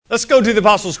Let's go to the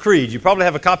Apostles' Creed. You probably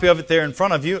have a copy of it there in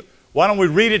front of you. Why don't we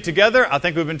read it together? I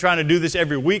think we've been trying to do this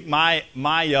every week. My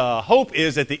hope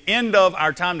is at the end of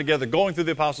our time together going through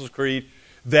the Apostles' Creed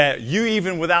that you,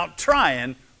 even without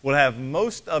trying, will have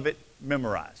most of it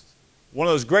memorized. One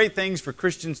of those great things for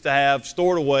Christians to have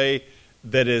stored away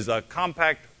that is a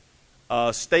compact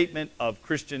statement of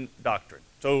Christian doctrine.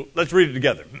 So let's read it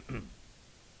together.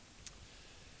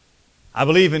 I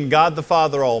believe in God the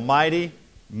Father Almighty,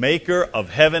 maker of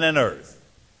heaven and earth,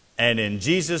 and in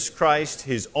Jesus Christ,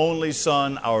 His only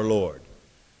Son, our Lord,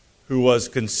 who was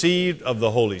conceived of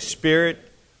the Holy Spirit,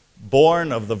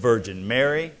 born of the Virgin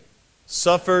Mary,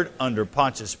 suffered under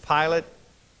Pontius Pilate,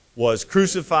 was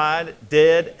crucified,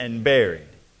 dead, and buried.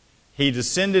 He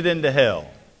descended into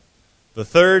hell. The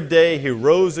third day He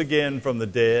rose again from the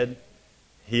dead.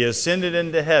 He ascended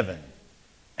into heaven,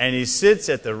 and He sits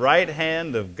at the right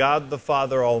hand of God the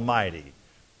Father Almighty,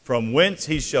 from whence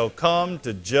He shall come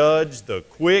to judge the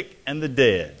quick and the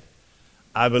dead.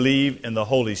 I believe in the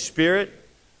Holy Spirit,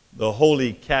 the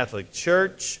Holy Catholic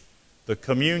Church, the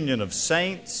communion of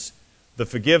saints, the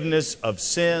forgiveness of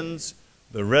sins,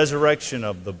 the resurrection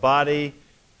of the body,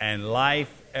 and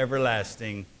life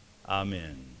everlasting.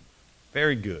 Amen.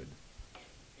 Very good.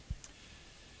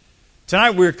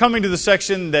 Tonight we're coming to the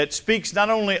section that speaks not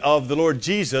only of the Lord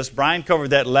Jesus, Brian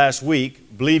covered that last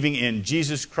week, believing in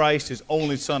Jesus Christ, His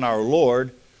only Son, our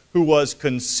Lord, who was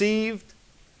conceived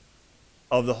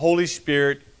of the Holy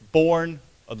Spirit, born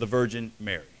of the Virgin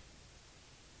Mary.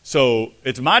 So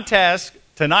it's my task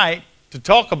tonight to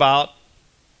talk about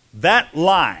that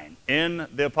line in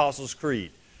the Apostles'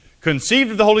 Creed.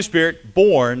 Conceived of the Holy Spirit,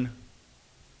 born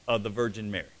of the Virgin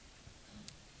Mary.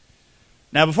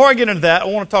 Now, before I get into that, I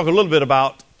want to talk a little bit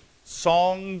about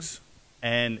songs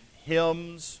and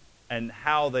hymns and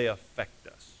how they affect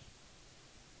us.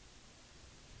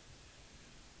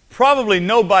 Probably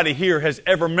nobody here has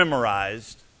ever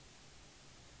memorized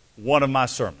one of my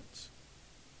sermons.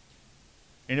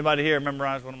 Anybody here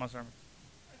memorized one of my sermons?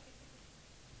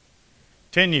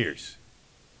 10 years.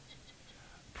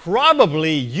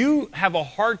 Probably you have a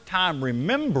hard time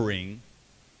remembering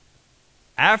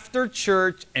after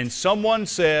church and someone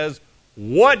says,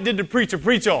 "What did the preacher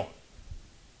preach on?"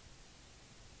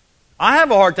 I have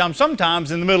a hard time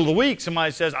sometimes in the middle of the week.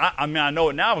 Somebody says, I know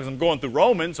it now because I'm going through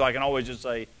Romans, so I can always just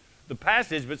say the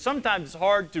passage, but sometimes it's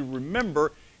hard to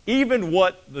remember even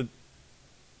what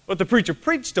the preacher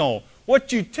preached on.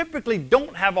 What you typically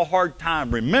don't have a hard time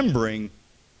remembering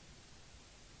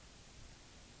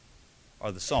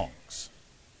are the songs.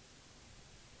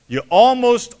 You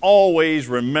almost always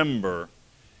remember,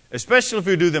 especially if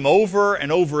you do them over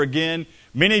and over again.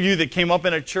 Many of you that came up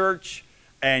in a church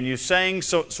and you sang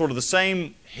sort of the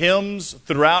same hymns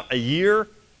throughout a year,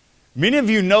 many of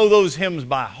you know those hymns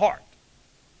by heart.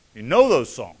 You know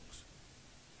those songs.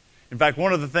 In fact,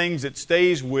 one of the things that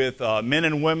stays with men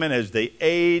and women as they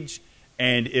age,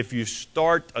 and if you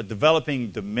start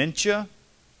developing dementia,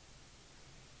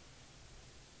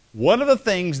 one of the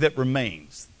things that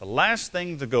remains, the last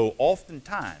thing to go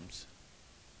oftentimes,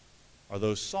 are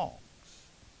those songs.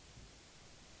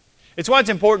 It's why it's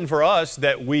important for us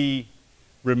that we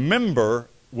remember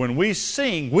when we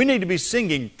sing, we need to be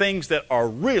singing things that are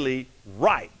really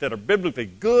right, that are biblically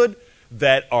good,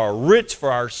 that are rich for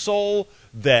our soul,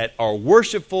 that are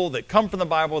worshipful, that come from the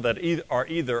Bible, that are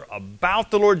either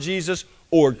about the Lord Jesus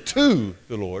or to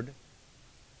the Lord.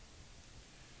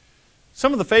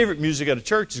 Some of the favorite music at a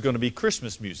church is going to be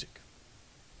Christmas music.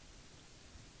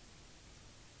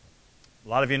 A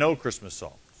lot of you know Christmas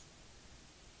songs.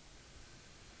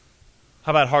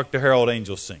 How about Hark the Herald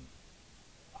Angels Sing?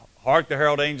 Hark the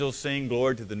Herald Angels Sing,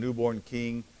 glory to the newborn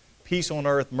King. Peace on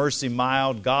earth, mercy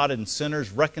mild, God and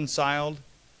sinners reconciled.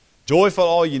 Joyful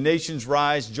all ye nations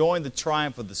rise, join the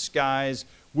triumph of the skies.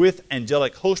 With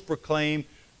angelic host proclaim,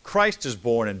 Christ is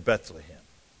born in Bethlehem.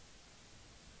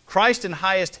 Christ in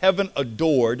highest heaven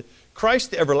adored,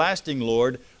 Christ the everlasting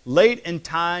Lord, late in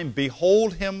time,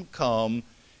 behold Him come.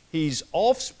 He's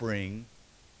offspring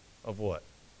of what?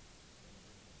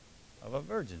 Of a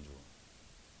virgin's womb.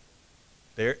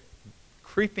 They're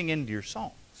creeping into your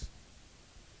songs.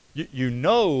 You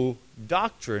know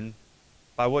doctrine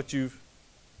by what you've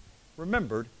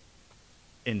remembered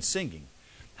in singing.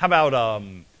 How about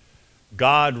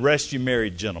God Rest You Merry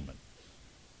Gentlemen?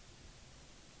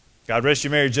 God rest you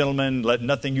merry gentlemen, let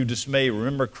nothing you dismay.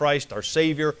 Remember Christ our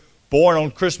Savior, born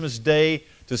on Christmas Day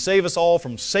to save us all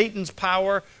from Satan's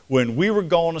power when we were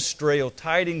gone astray. O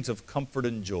tidings of comfort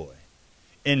and joy.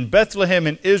 In Bethlehem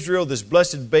in Israel this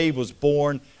blessed babe was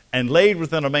born and laid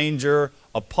within a manger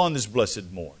upon this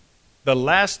blessed morn. The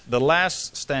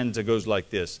last stanza goes like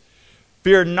this.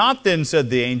 Fear not then, said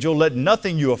the angel, let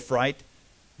nothing you affright.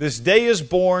 This day is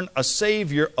born a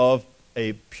Savior of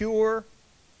a pure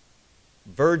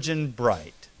virgin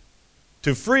bright,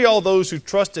 to free all those who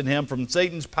trust in Him from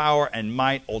Satan's power and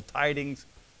might, all tidings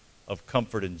of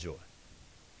comfort and joy.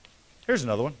 Here's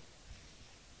another one.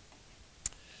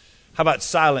 How about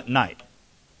Silent Night?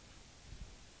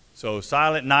 So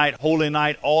Silent Night, Holy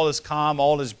Night, all is calm,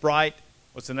 all is bright.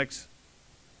 What's the next?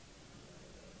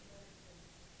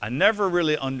 I never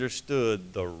really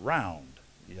understood the round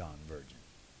yon virgin.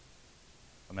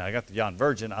 I mean, I got the yon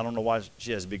virgin. I don't know why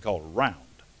she has to be called round.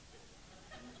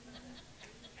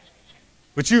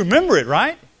 But you remember it,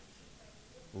 right?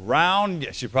 Round,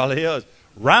 yes, she probably is.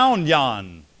 Round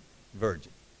yon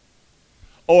virgin.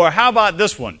 Or how about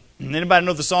this one? Anybody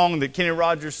know the song that Kenny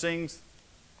Rogers sings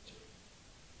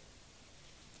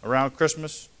around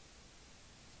Christmas?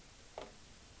 You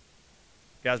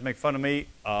guys make fun of me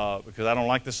because I don't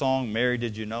like the song, Mary,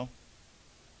 Did You Know?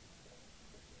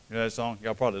 You know that song?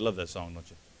 Y'all probably love that song, don't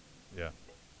you? Yeah.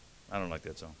 I don't like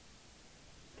that song.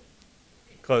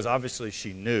 Because obviously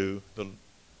she knew, the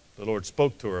Lord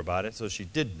spoke to her about it, so she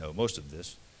did know most of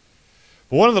this.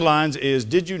 But one of the lines is,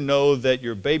 did you know that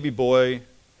your baby boy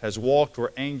has walked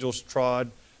where angels trod,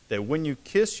 that when you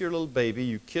kiss your little baby,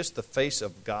 you kiss the face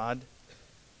of God?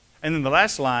 And then the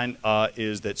last line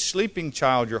is that sleeping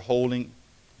child you're holding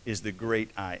is the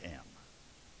great I am.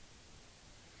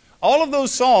 All of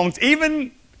those songs,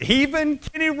 even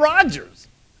Kenny Rogers,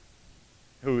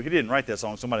 who he didn't write that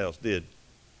song, somebody else did.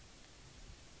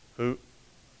 Who?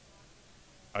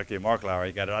 Okay, Mark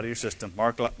Lowry, got it out of your system.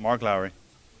 Mark Lowry.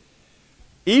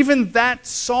 Even that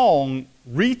song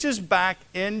reaches back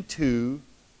into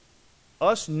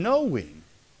us knowing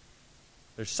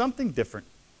there's something different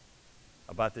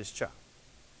about this child.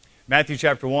 Matthew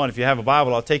chapter 1, if you have a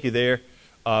Bible, I'll take you there.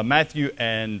 Matthew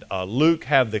and Luke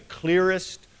have the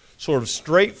clearest, sort of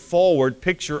straightforward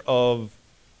picture of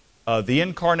the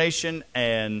incarnation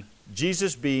and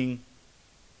Jesus being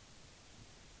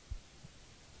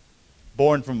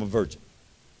born from a virgin.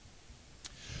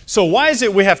 So why is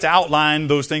it we have to outline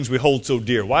those things we hold so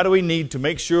dear? Why do we need to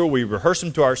make sure we rehearse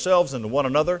them to ourselves and to one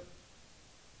another?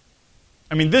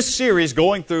 I mean, this series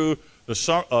going through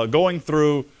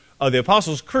the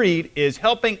Apostles' Creed is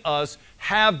helping us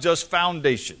have just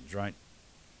foundations, right?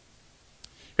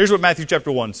 Here's what Matthew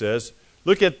chapter 1 says.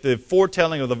 Look at the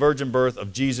foretelling of the virgin birth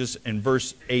of Jesus in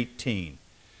verse 18.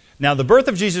 Now, the birth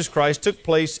of Jesus Christ took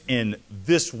place in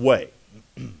this way.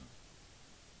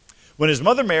 When his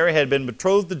mother Mary had been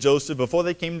betrothed to Joseph before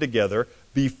they came together,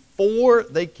 before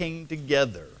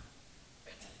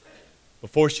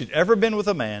she'd ever been with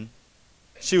a man,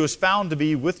 she was found to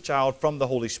be with child from the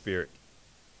Holy Spirit.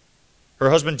 Her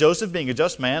husband Joseph, being a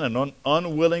just man and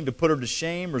unwilling to put her to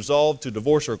shame, resolved to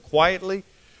divorce her quietly.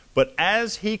 But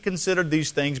as he considered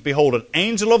these things, behold, an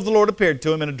angel of the Lord appeared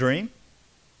to him in a dream.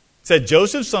 Said,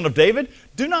 Joseph, son of David,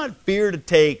 do not fear to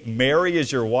take Mary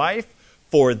as your wife,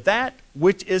 for that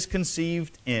which is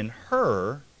conceived in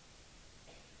her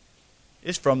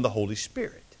is from the Holy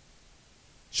Spirit.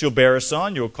 She'll bear a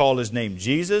son. You'll call his name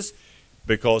Jesus,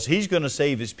 because he's going to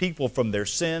save his people from their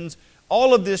sins.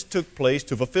 All of this took place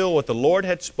to fulfill what the Lord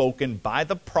had spoken by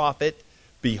the prophet.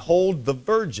 Behold, the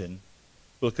virgin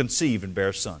will conceive and bear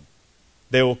a son.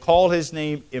 They will call his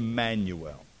name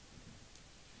Emmanuel.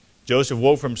 Joseph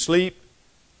woke from sleep.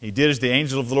 He did as the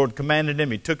angel of the Lord commanded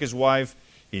him. He took his wife.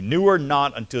 He knew her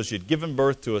not until she had given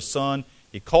birth to a son.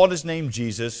 He called his name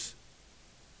Jesus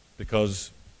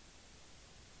because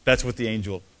that's what the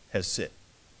angel has said.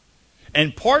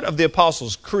 And part of the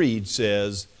Apostles' Creed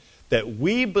says that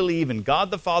we believe in God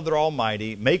the Father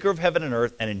Almighty, maker of heaven and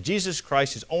earth, and in Jesus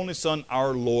Christ, his only Son,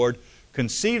 our Lord,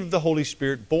 conceived of the Holy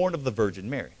Spirit, born of the Virgin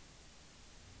Mary.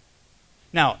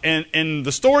 Now, in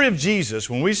the story of Jesus,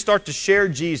 when we start to share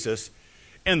Jesus,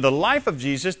 in the life of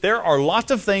Jesus, there are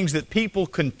lots of things that people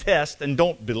contest and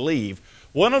don't believe.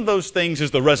 One of those things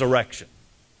is the resurrection.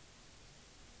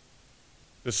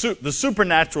 The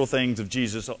supernatural things of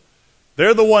Jesus,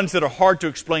 they're the ones that are hard to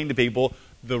explain to people.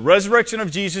 The resurrection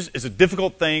of Jesus is a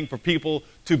difficult thing for people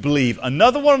to believe.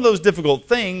 Another one of those difficult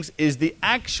things is the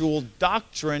actual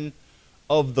doctrine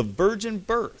of the virgin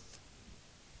birth.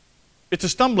 It's a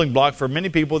stumbling block for many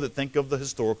people that think of the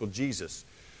historical Jesus,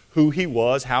 who he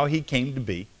was, how he came to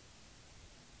be,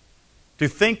 to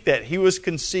think that he was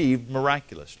conceived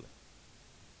miraculously.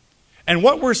 And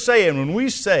what we're saying when we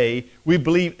say we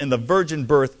believe in the virgin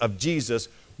birth of Jesus,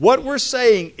 what we're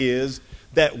saying is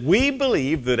that we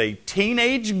believe that a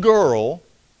teenage girl,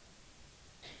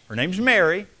 her name's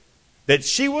Mary, that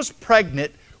she was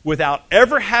pregnant without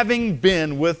ever having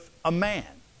been with a man.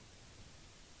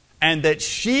 and that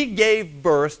she gave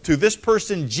birth to this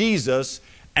person, Jesus,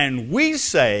 and we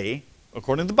say,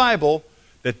 according to the Bible,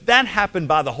 that that happened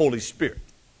by the Holy Spirit.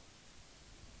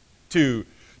 To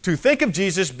think of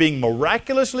Jesus being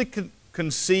miraculously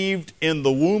conceived in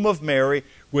the womb of Mary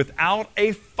without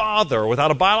a father, without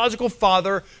a biological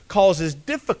father, causes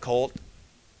difficulty.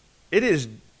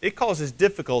 It causes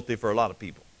difficulty for a lot of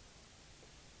people.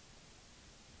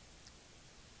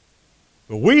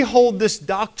 But we hold this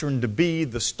doctrine to be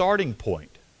the starting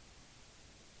point.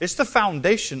 It's the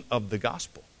foundation of the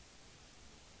gospel.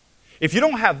 If you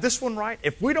don't have this one right,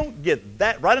 if we don't get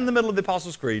that right in the middle of the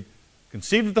Apostles' Creed,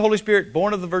 conceived of the Holy Spirit,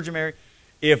 born of the Virgin Mary,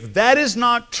 if that is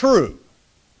not true,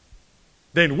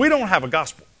 then we don't have a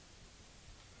gospel.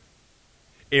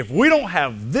 If we don't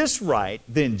have this right,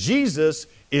 then Jesus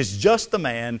is just a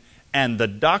man, and the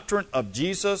doctrine of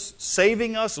Jesus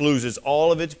saving us loses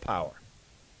all of its power.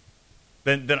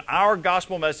 Then our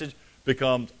gospel message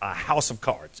becomes a house of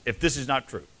cards, if this is not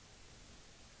true.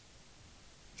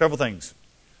 Several things.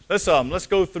 Let's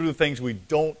go through the things we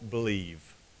don't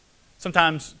believe.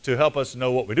 Sometimes to help us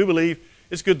know what we do believe,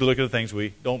 it's good to look at the things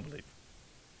we don't believe.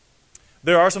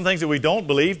 There are some things that we don't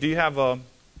believe. Do you have let's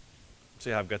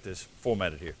see how I've got this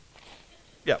formatted here.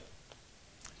 Yeah.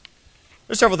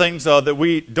 There's several things that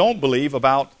we don't believe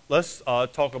about. Let's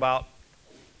talk about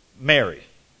Mary.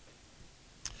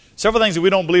 Several things that we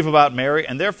don't believe about Mary,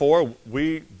 and therefore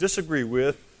we disagree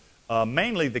with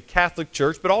mainly the Catholic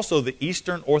Church, but also the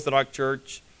Eastern Orthodox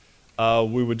Church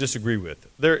we would disagree with.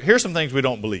 Here's some things we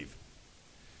don't believe.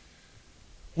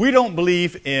 We don't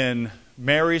believe in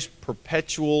Mary's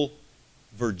perpetual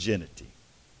virginity.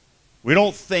 We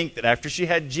don't think that after she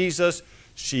had Jesus,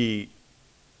 she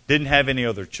didn't have any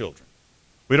other children.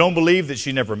 We don't believe that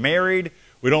she never married.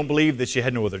 We don't believe that she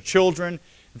had no other children.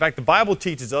 In fact, the Bible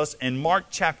teaches us in Mark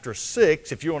chapter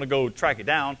 6, if you want to go track it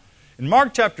down, in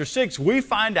Mark chapter 6, we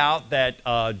find out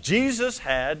that Jesus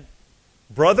had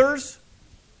brothers,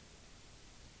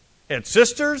 had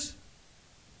sisters,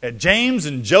 had James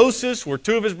and Joseph were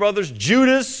two of his brothers,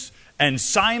 Judas and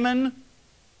Simon.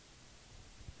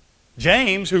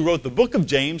 James, who wrote the book of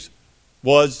James,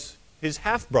 was his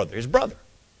half-brother, his brother.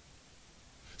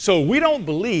 So we don't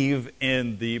believe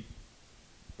in the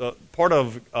part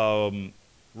of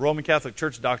Roman Catholic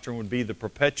Church doctrine would be the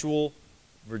perpetual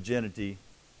virginity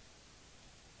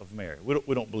of Mary.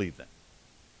 We don't believe that.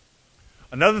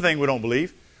 Another thing we don't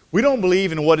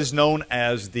believe in what is known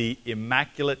as the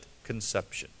Immaculate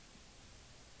Conception.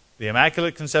 The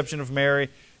Immaculate Conception of Mary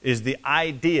is the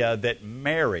idea that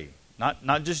Mary,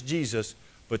 not just Jesus,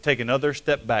 but take another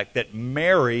step back, that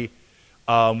Mary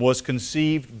was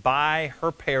conceived by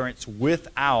her parents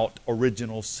without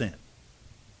original sin.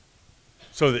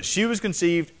 So that she was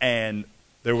conceived and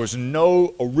there was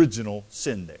no original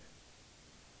sin there.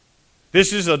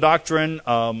 This is a doctrine,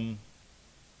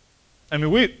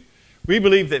 we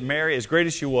believe that Mary, as great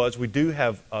as she was, we do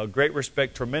have great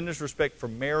respect, tremendous respect for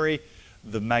Mary.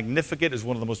 The Magnificat is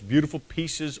one of the most beautiful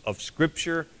pieces of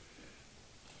Scripture.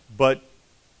 But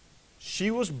she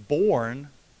was born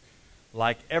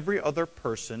like every other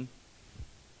person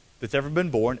that's ever been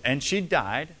born, and she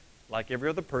died like every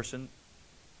other person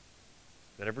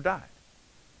that ever died.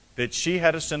 That she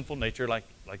had a sinful nature like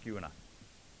you and I.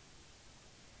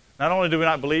 Not only do we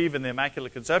not believe in the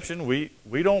Immaculate Conception, we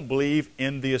don't believe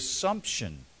in the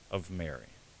Assumption of Mary.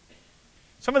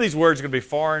 Some of these words are going to be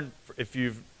foreign if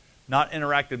you've not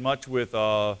interacted much with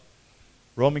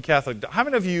Roman Catholic. How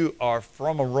many of you are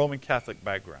from a Roman Catholic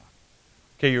background?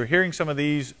 Okay, you're hearing some of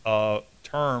these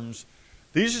terms.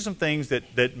 These are some things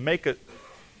that make it,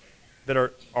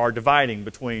 that are dividing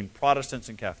between Protestants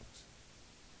and Catholics.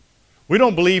 We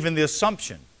don't believe in the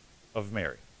Assumption of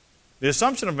Mary. The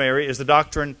Assumption of Mary is the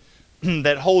doctrine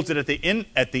that holds that at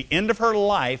the end of her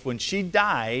life, when she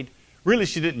died, really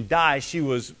she didn't die, she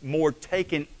was more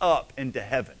taken up into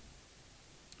heaven.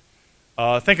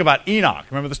 Think about Enoch.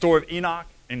 Remember the story of Enoch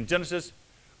in Genesis?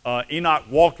 Enoch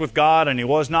walked with God and he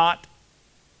was not.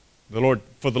 The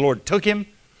Lord took him.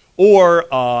 Or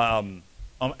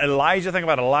Elijah, think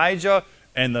about Elijah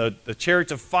and the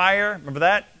chariots of fire. Remember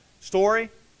that story?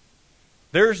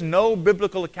 There's no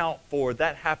biblical account for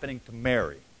that happening to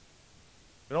Mary.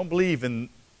 We don't believe in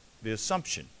the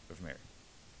Assumption of Mary.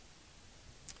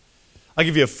 I'll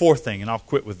give you a fourth thing, and I'll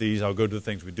quit with these. I'll go to the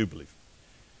things we do believe.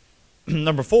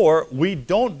 Number 4, we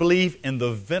don't believe in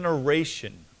the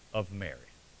veneration of Mary.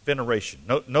 Veneration.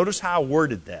 Notice how I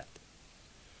worded that.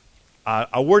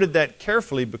 I worded that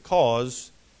carefully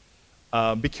because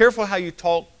be careful how you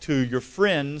talk to your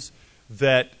friends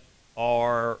that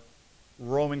are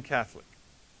Roman Catholic.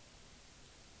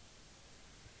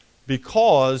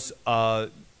 Because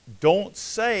don't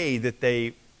say that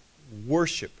they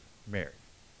worship Mary.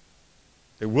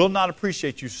 They will not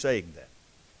appreciate you saying that,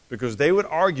 because they would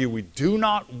argue we do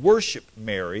not worship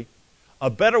Mary. A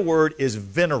better word is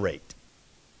venerate.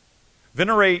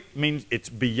 Venerate means it's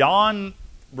beyond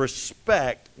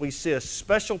respect. We see a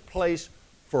special place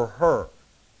for her.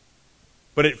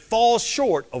 But it falls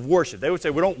short of worship. They would say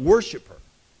we don't worship her.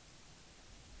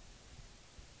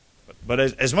 But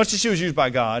as much as she was used by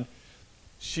God,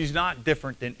 she's not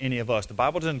different than any of us. The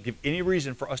Bible doesn't give any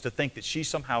reason for us to think that she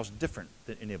somehow is different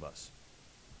than any of us.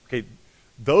 Okay,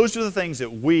 those are the things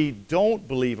that we don't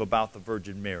believe about the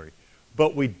Virgin Mary.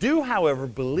 But we do, however,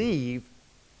 believe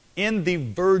in the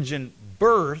virgin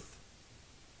birth,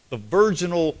 the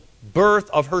virginal birth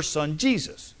of her son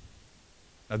Jesus.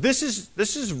 Now this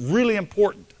is really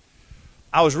important.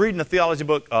 I was reading a theology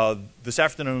book this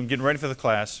afternoon, getting ready for the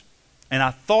class, and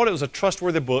I thought it was a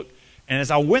trustworthy book. And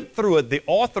as I went through it, the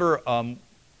author,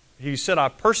 he said, I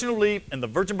personally believe in the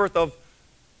virgin birth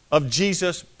of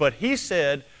Jesus, but he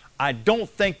said, I don't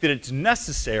think that it's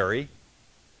necessary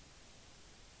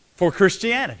for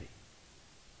Christianity.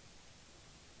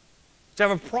 So I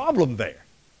have a problem there.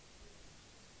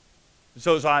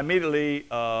 So I immediately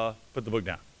put the book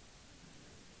down.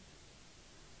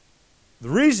 The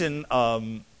reason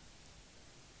we're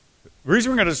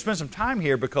going to spend some time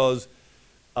here because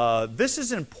this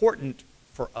is important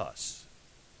for us.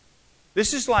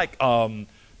 This is like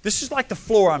the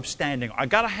floor I'm standing on. I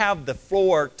got to have the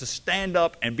floor to stand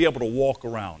up and be able to walk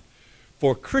around.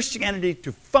 For Christianity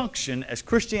to function as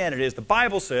Christianity is, the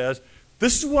Bible says,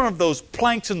 this is one of those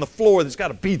planks in the floor that's got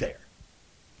to be there.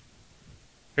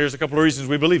 Here's a couple of reasons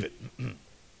we believe it.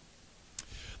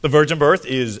 The virgin birth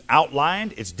is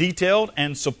outlined, it's detailed,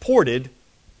 and supported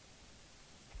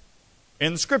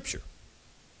in Scripture.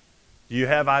 Do you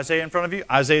have Isaiah in front of you?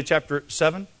 Isaiah chapter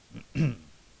 7.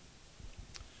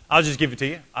 I'll just give it to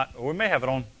you. We may have it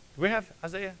on. Do we have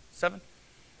Isaiah 7?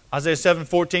 Isaiah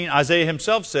 7:14. Isaiah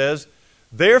himself says,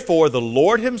 therefore the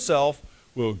Lord himself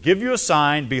will give you a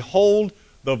sign. Behold,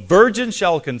 the virgin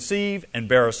shall conceive and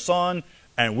bear a son,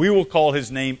 and we will call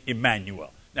his name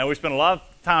Emmanuel. Now, we spent a lot of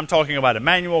time talking about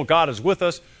Emmanuel. God is with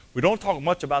us. We don't talk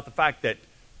much about the fact that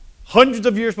hundreds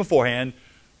of years beforehand,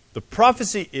 the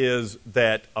prophecy is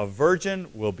that a virgin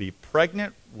will be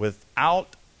pregnant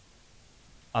without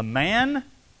a man,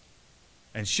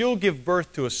 and she'll give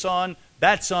birth to a son.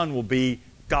 That son will be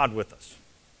God with us.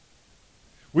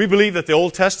 We believe that the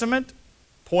Old Testament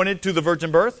pointed to the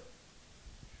virgin birth.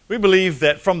 We believe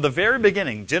that from the very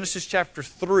beginning, Genesis chapter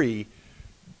 3,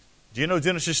 do you know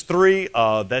Genesis 3?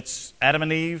 That's Adam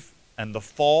and Eve and the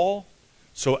fall.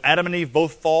 So Adam and Eve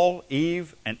both fall.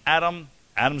 Eve and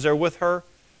Adam's there with her.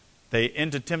 They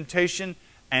enter temptation.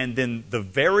 And then the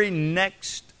very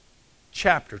next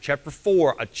chapter, chapter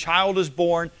 4, a child is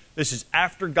born. This is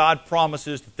after God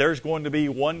promises that there's going to be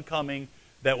one coming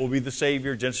that will be the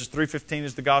Savior. Genesis 3:15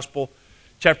 is the gospel.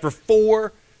 Chapter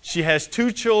 4, she has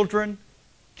two children,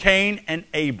 Cain and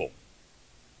Abel.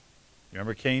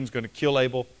 Remember, Cain's going to kill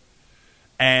Abel.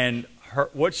 And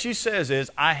what she says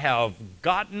is, I have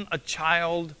gotten a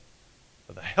child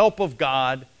with the help of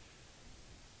God.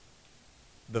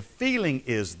 The feeling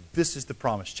is, this is the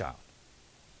promised child.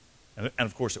 And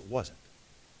of course it wasn't.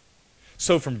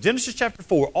 So from Genesis chapter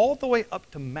 4 all the way up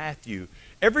to Matthew,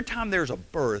 every time there's a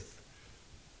birth,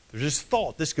 there's this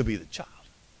thought, this could be the child.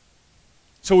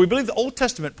 So we believe the Old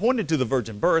Testament pointed to the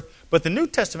virgin birth, but the New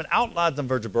Testament outlines the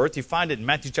virgin birth. You find it in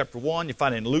Matthew chapter 1, you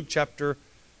find it in Luke chapter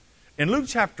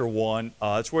 1,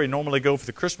 that's where you normally go for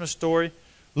the Christmas story.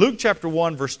 Luke chapter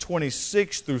 1, verse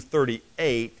 26 through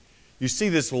 38, you see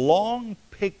this long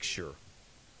picture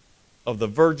of the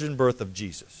virgin birth of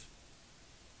Jesus.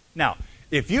 Now,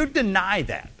 if you deny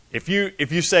that, if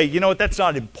you say, you know what, that's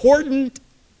not important,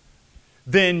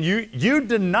 then you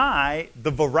deny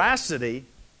the veracity,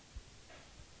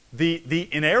 the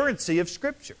inerrancy of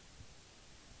Scripture.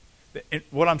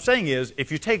 What I'm saying is,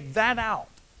 if you take that out,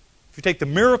 if you take the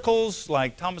miracles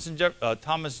like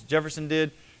Thomas Jefferson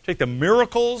did, take the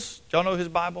miracles, do y'all know his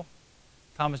Bible?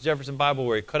 Thomas Jefferson Bible,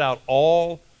 where he cut out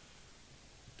all,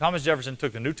 Thomas Jefferson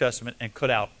took the New Testament and cut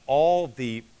out all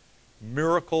the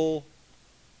miracle,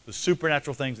 the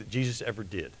supernatural things that Jesus ever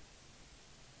did.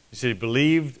 He said he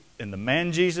believed in the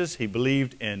man Jesus, he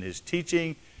believed in his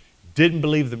teaching, didn't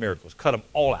believe the miracles, cut them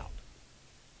all out.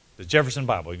 The Jefferson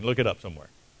Bible, you can look it up somewhere.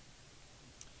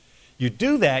 You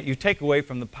do that, you take away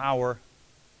from the power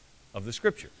of the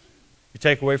Scripture. You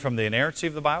take away from the inerrancy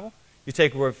of the Bible. You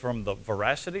take away from the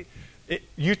veracity.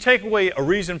 You take away a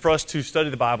reason for us to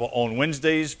study the Bible on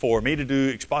Wednesdays, for me to do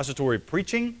expository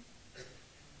preaching.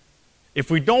 If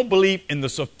we don't believe in the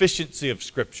sufficiency of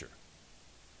Scripture.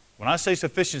 When I say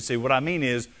sufficiency, what I mean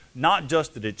is not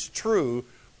just that it's true,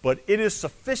 but it is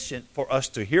sufficient for us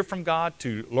to hear from God,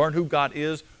 to learn who God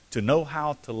is, to know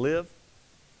how to live.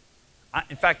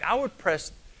 In fact, I would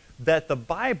press that the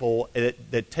Bible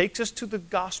that takes us to the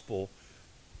gospel,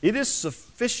 it is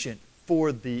sufficient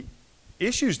for the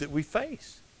issues that we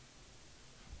face.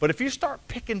 But if you start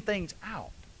picking things out,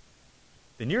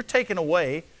 then you're taking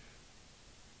away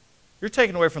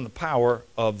from the power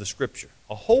of the Scripture.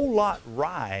 A whole lot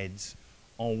rides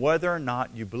on whether or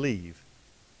not you believe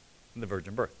in the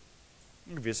virgin birth.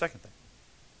 I'll give you a second thing.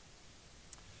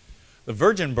 The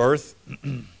virgin birth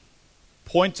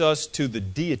points us to the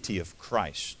deity of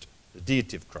Christ. The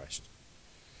deity of Christ.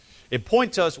 It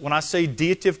points us, when I say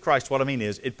deity of Christ, what I mean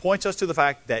is, it points us to the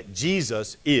fact that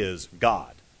Jesus is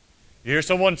God. You hear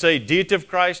someone say deity of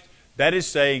Christ, that is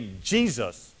saying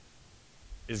Jesus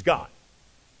is God.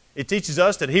 It teaches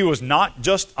us that He was not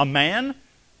just a man.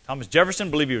 Thomas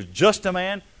Jefferson believed He was just a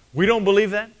man. We don't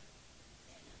believe that.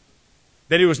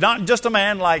 That He was not just a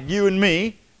man like you and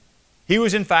me. He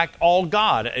was in fact all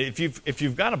God. If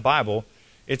you've got a Bible,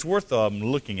 it's worth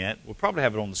looking at. We'll probably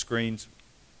have it on the screens.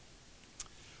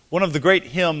 One of the great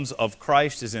hymns of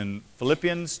Christ is in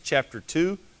Philippians chapter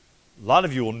 2. A lot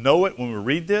of you will know it when we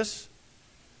read this.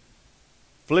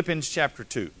 Philippians chapter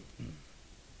 2.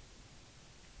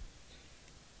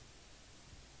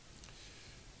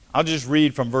 I'll just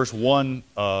read from verse 1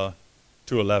 to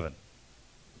 11.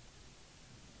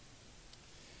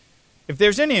 If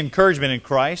there's any encouragement in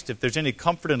Christ, if there's any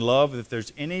comfort and love, if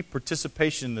there's any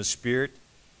participation in the Spirit,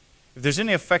 if there's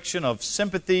any affection of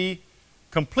sympathy,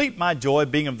 complete my joy,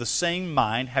 being of the same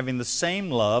mind, having the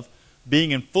same love,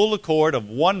 being in full accord of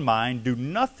one mind, do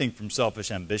nothing from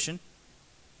selfish ambition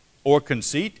or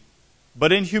conceit,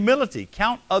 but in humility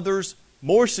count others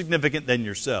more significant than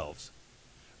yourselves.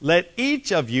 Let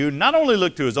each of you not only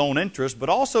look to his own interest, but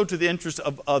also to the interest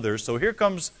of others. So here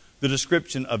comes the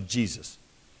description of Jesus.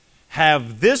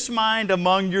 Have this mind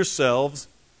among yourselves,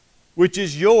 which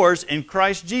is yours in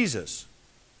Christ Jesus,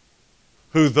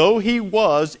 who though He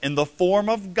was in the form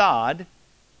of God,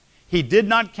 He did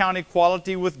not count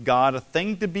equality with God a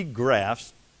thing to be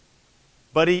grasped,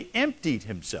 but He emptied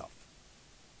Himself,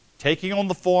 taking on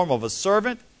the form of a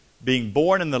servant, being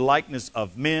born in the likeness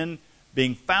of men,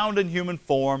 being found in human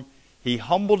form, He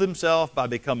humbled Himself by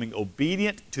becoming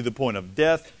obedient to the point of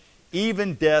death,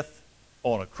 even death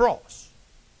on a cross.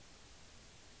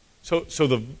 So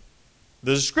the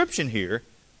description here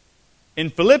in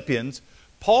Philippians,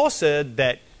 Paul said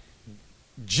that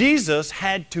Jesus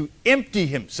had to empty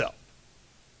Himself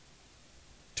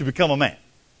to become a man.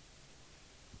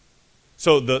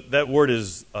 So that word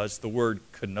is it's the word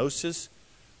kenosis.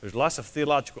 There's lots of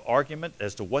theological argument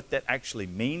as to what that actually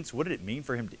means. What did it mean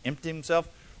for Him to empty Himself?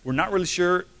 We're not really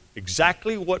sure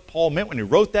exactly what Paul meant when he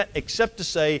wrote that, except to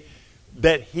say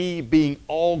that He, being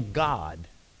all God,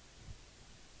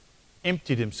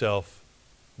 emptied Himself,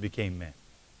 became man.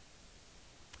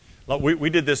 We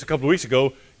did this a couple of weeks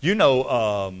ago. You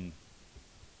know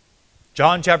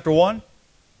John chapter 1?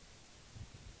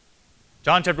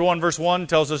 John chapter 1 verse 1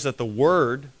 tells us that the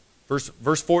Word,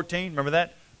 verse 14, remember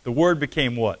that? The Word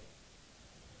became what?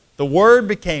 The Word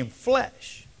became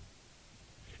flesh.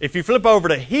 If you flip over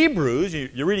to Hebrews,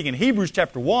 you're reading in Hebrews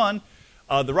chapter 1,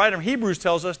 the writer of Hebrews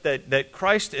tells us that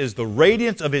Christ is the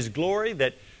radiance of His glory,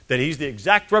 that He's the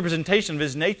exact representation of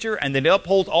His nature, and that He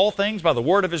upholds all things by the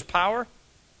word of His power.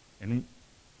 And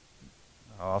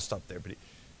I'll stop there, but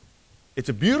it's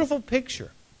a beautiful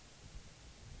picture.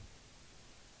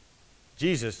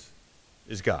 Jesus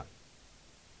is God.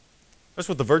 That's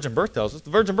what the virgin birth tells us.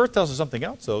 The virgin birth tells us something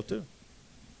else, though, too.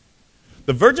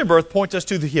 The virgin birth points us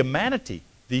to the humanity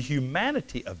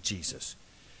of Jesus.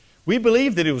 We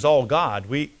believe that He was all God.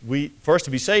 For us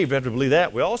to be saved, we have to believe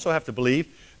that. We also have to believe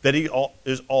that He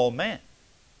is all man.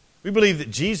 We believe that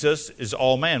Jesus is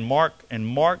all man. In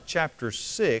Mark chapter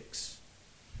 6,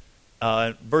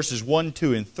 verses 1,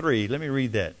 2, and 3. Let me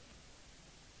read that.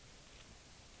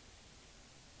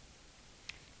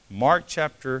 Mark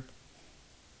chapter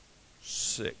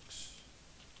 6.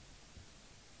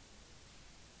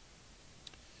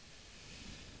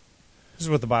 This is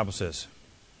what the Bible says.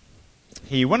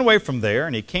 He went away from there,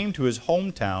 and He came to His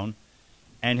hometown,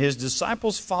 and His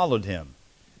disciples followed Him.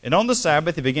 And on the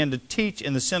Sabbath He began to teach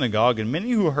in the synagogue, and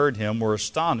many who heard Him were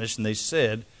astonished, and they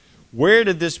said, "Where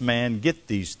did this man get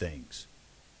these things?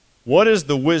 What is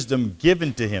the wisdom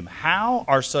given to Him? How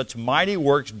are such mighty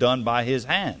works done by His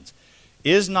hands?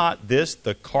 Is not this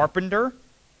the carpenter,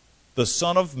 the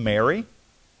son of Mary,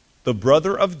 the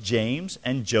brother of James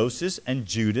and Joseph and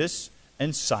Judas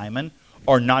and Simon?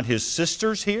 Are not his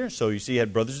sisters here?" So you see, He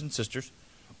had brothers and sisters.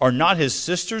 Are not his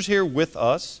sisters here with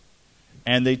us?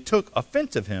 And they took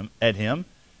offense at him.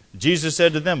 Jesus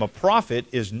said to them, a prophet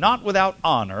is not without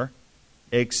honor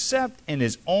except in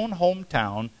his own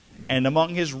hometown and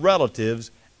among his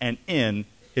relatives and in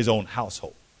his own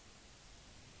household.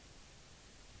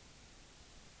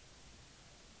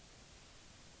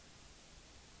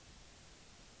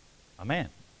 Amen.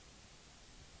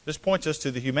 This points us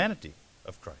to the humanity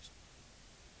of Christ,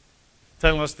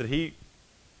 telling us that he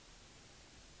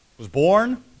was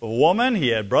born of a woman, he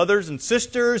had brothers and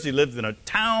sisters, he lived in a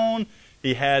town,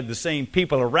 he had the same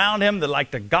people around him that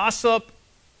liked to gossip,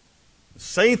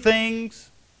 say things.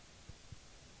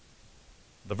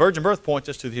 The virgin birth points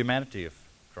us to the humanity of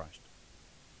Christ.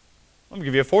 Let me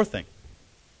give you a fourth thing.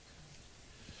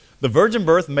 The virgin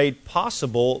birth made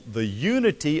possible the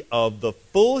unity of the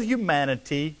full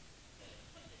humanity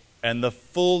and the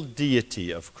full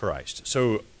deity of Christ.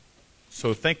 So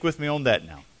think with me on that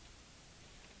now.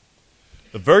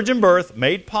 The virgin birth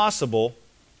made possible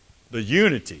the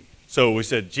unity. So we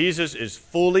said Jesus is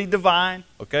fully divine,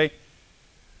 okay?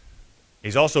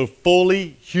 He's also fully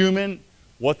human.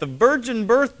 What the virgin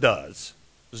birth does,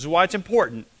 this is why it's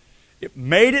important, it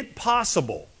made it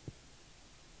possible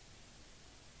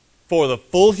for the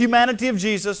full humanity of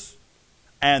Jesus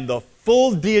and the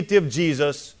full deity of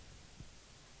Jesus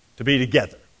to be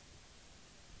together.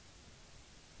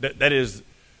 That is,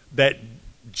 that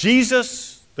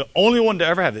Jesus, the only one to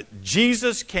ever have it,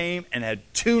 Jesus came and had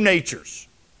two natures.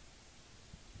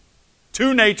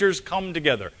 Two natures come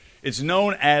together. It's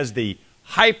known as the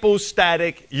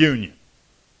hypostatic union.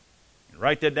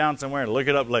 Write that down somewhere and look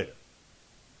it up later.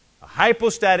 A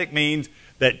hypostatic means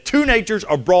that two natures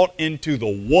are brought into the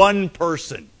one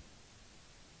person.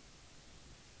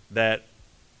 That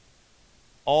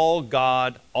all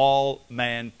God, all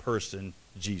man person,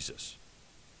 Jesus.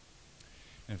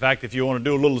 In fact, if you want to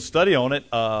do a little study on it,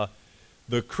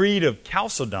 the Creed of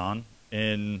Chalcedon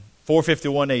in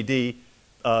 451 AD,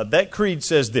 that creed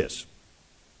says this,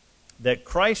 that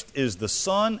Christ is the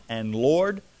Son and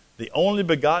Lord, the only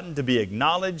begotten to be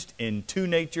acknowledged in two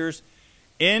natures,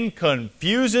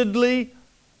 inconfusedly,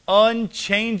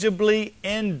 unchangeably,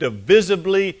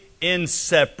 indivisibly,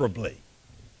 inseparably.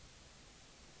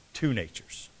 Two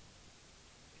natures.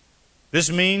 This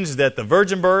means that the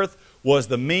virgin birth was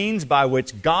the means by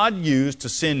which God used to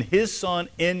send His Son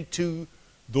into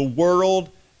the world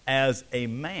as a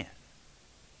man.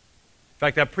 In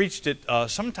fact, I preached it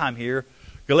sometime here,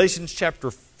 Galatians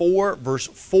chapter 4, verse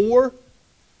 4.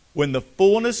 When the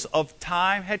fullness of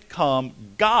time had come,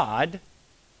 God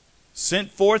sent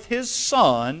forth His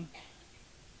Son,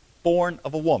 born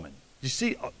of a woman. You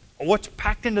see what's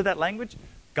packed into that language?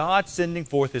 God sending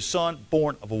forth His Son,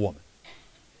 born of a woman.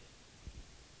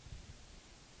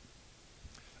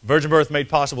 Virgin birth made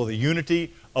possible the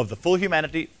unity of the full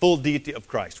humanity, full deity of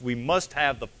Christ. We must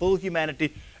have the full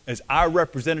humanity as our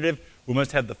representative. We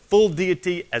must have the full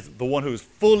deity as the one who is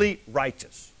fully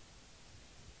righteous.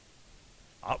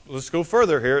 Let's go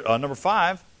further here. Number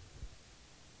 5.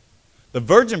 The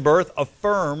virgin birth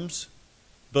affirms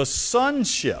the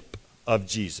sonship of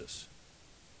Jesus.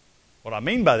 What I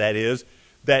mean by that is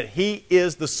that He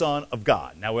is the Son of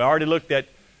God. Now, we already looked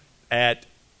at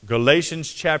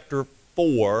Galatians chapter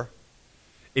 4.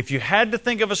 If you had to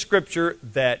think of a scripture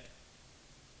that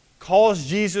calls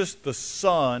Jesus the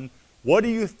Son, what do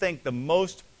you think the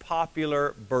most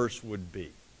popular verse would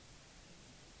be?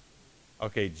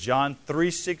 Okay, John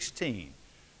 3:16.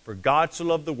 For God so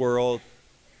loved the world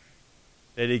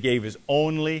that He gave His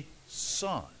only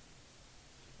Son.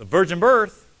 The virgin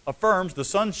birth affirms the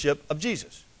sonship of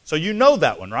Jesus. So you know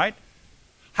that one, right?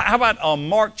 How about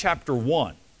Mark chapter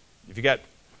 1? If you got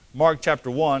Mark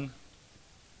chapter 1,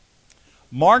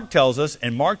 Mark tells us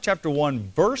in Mark chapter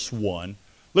 1, verse 1,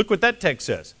 look what that text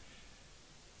says.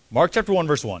 Mark chapter 1,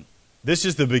 verse 1. This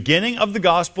is the beginning of the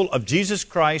gospel of Jesus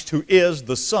Christ, who is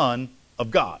the Son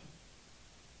of God.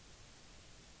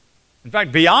 In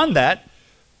fact, beyond that,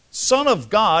 Son of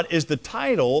God is the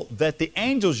title that the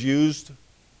angels used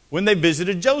when they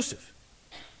visited Joseph.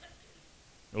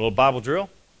 A little Bible drill.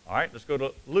 All right, let's go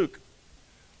to Luke.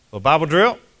 A little Bible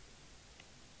drill.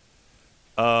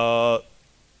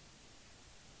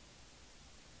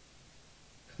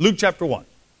 Luke chapter 1.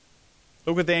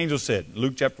 Look what the angel said.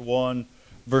 Luke chapter 1,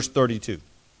 verse 32.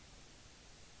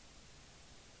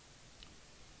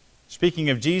 Speaking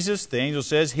of Jesus, the angel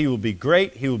says, He will be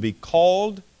great. He will be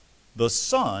called the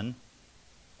Son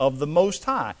of the Most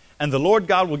High. And the Lord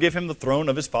God will give Him the throne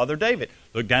of His father David.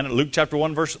 Look down at Luke chapter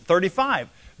 1, verse 35.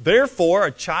 Therefore,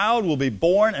 a child will be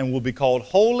born and will be called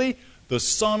Holy, the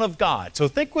Son of God. So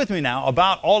think with me now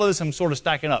about all of this I'm sort of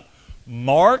stacking up.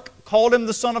 Mark called Him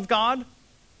the Son of God.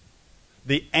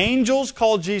 The angels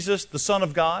called Jesus the Son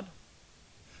of God.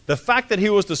 The fact that he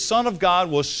was the Son of God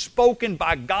was spoken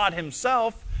by God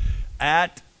himself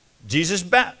at his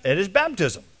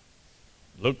baptism.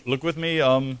 Look with me,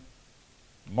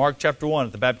 Mark chapter 1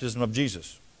 at the baptism of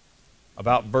Jesus,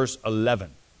 about verse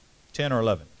 11, 10 or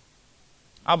 11.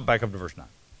 I'll back up to verse 9.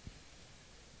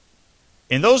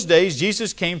 In those days,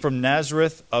 Jesus came from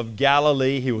Nazareth of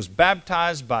Galilee. He was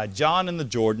baptized by John in the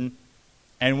Jordan.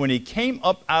 And when he came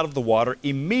up out of the water,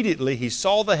 immediately he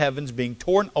saw the heavens being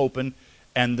torn open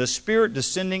and the Spirit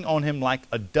descending on him like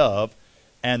a dove.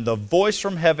 And the voice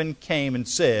from heaven came and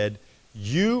said,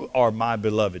 "You are my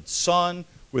beloved Son,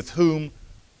 with whom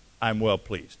I'm well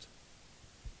pleased."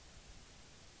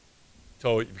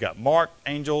 So you've got Mark,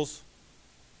 angels,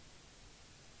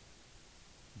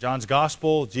 John's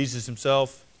Gospel, Jesus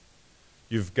himself.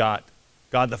 You've got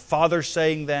God the Father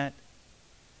saying that.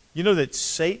 You know that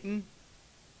Satan,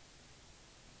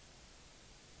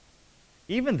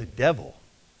 even the devil,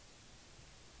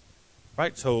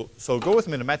 right? So go with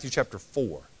me to Matthew chapter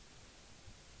 4.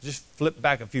 Just flip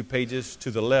back a few pages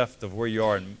to the left of where you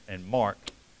are in Mark.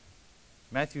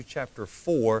 Matthew chapter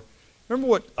 4. Remember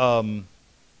what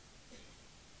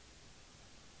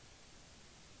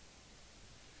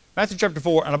Matthew chapter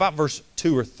 4 and about verse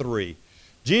 2 or 3.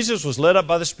 Jesus was led up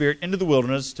by the Spirit into the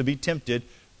wilderness to be tempted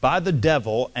by the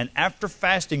devil, and after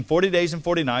fasting 40 days and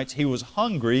 40 nights, he was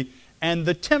hungry, and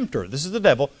the tempter, this is the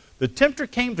devil, the tempter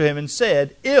came to him and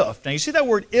said, if, now you see that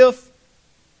word if,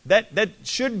 that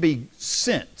should be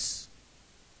since.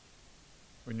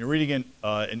 When you're reading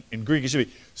in Greek, it should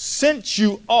be, since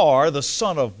you are the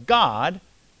Son of God,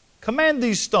 command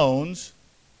these stones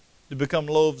to become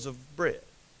loaves of bread.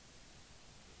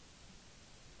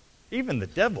 Even the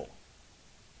devil.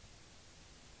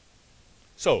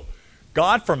 So,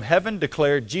 God from heaven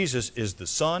declared Jesus is the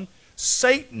Son.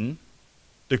 Satan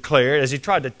declared, as he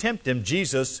tried to tempt him,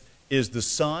 Jesus is the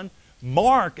Son.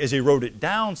 Mark, as he wrote it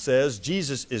down, says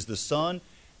Jesus is the Son.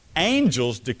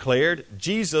 Angels declared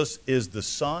Jesus is the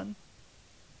Son.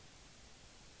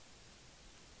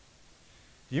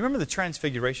 Do you remember the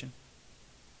Transfiguration?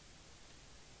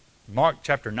 Mark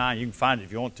chapter 9, you can find it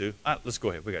if you want to. Let's go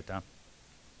ahead, we got time.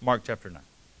 Mark chapter 9.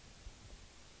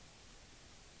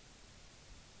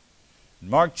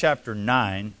 Mark chapter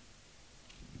 9.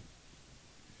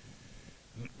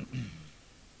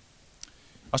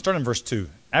 I'll start in verse 2.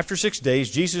 After 6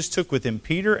 days, Jesus took with him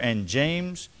Peter and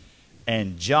James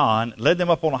and John, led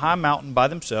them up on a high mountain by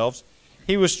themselves.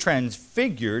 He was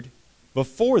transfigured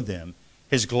before them.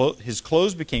 His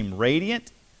clothes became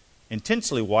radiant,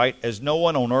 intensely white, as no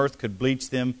one on earth could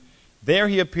bleach them. There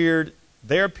appeared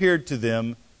to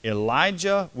them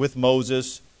Elijah with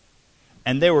Moses,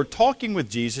 and they were talking with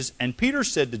Jesus, and Peter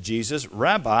said to Jesus,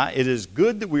 "Rabbi, it is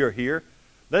good that we are here.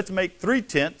 Let's make 3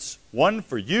 tents, one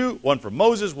for you, one for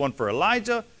Moses, one for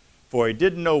Elijah," for he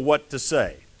didn't know what to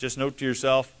say. Just note to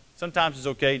yourself, sometimes it's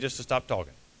okay just to stop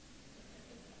talking.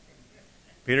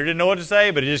 Peter didn't know what to say,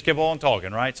 but he just kept on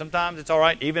talking, right? Sometimes it's all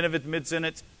right, even if it's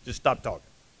mid-sentence, just stop talking.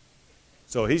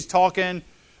 So he's talking,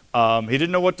 he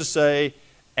didn't know what to say,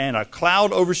 and a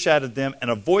cloud overshadowed them, and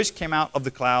a voice came out of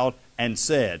the cloud and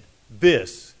said,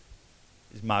 "This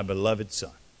is my beloved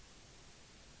Son."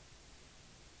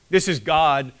 This is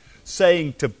God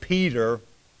saying to Peter,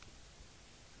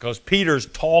 because Peter's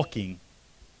talking,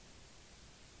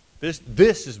 this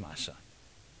is my Son.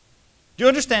 Do you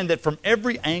understand that from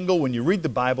every angle when you read the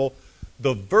Bible,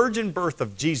 the virgin birth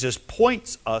of Jesus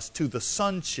points us to the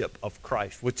sonship of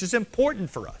Christ, which is important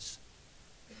for us.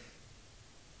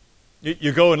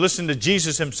 You go and listen to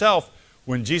Jesus himself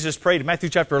when Jesus prayed in Matthew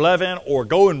chapter 11, or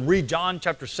go and read John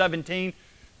chapter 17.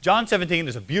 John 17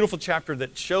 is a beautiful chapter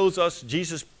that shows us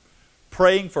Jesus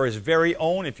praying for his very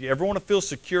own. If you ever want to feel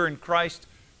secure in Christ,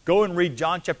 go and read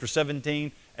John chapter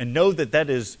 17 and know that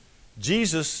that is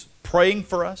Jesus praying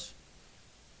for us.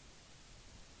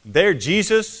 There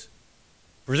Jesus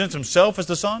presents himself as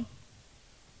the Son.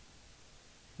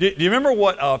 Do you remember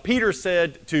what Peter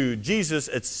said to Jesus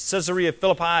at Caesarea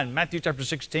Philippi in Matthew chapter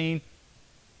 16?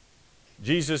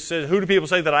 Jesus said, "Who do people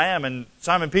say that I am?" And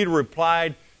Simon Peter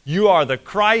replied, "You are the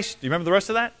Christ." Do you remember the rest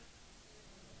of that?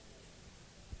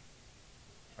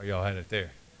 Oh, y'all had it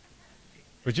there.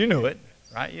 But you knew it,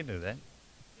 right? You knew that.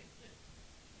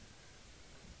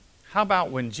 How about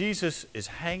when Jesus is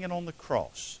hanging on the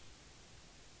cross?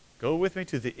 Go with me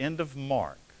to the end of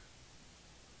Mark.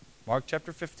 Mark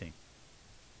chapter 15.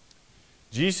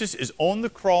 Jesus is on the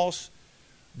cross.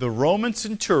 The Roman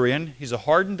centurion, he's a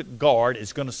hardened guard,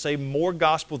 is going to say more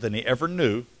gospel than he ever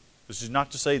knew. This is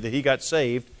not to say that he got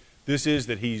saved. This is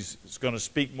that he's going to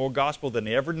speak more gospel than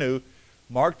he ever knew.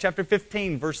 Mark chapter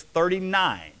 15, verse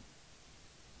 39.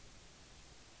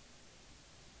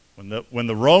 When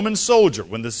the Roman soldier,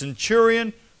 when the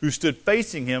centurion who stood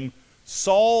facing him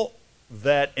saw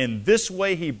that in this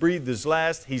way he breathed his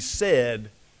last, he said,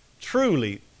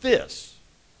 truly, this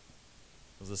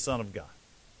was the Son of God.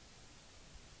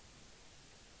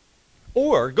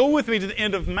 Or go with me to the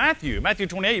end of Matthew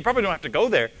 28. You probably don't have to go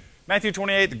there. Matthew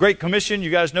 28, the Great Commission.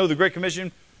 You guys know the Great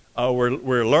Commission.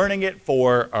 We're learning it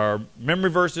for our memory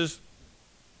verses.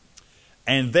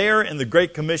 And there in the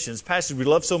Great Commission, this passage we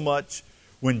love so much,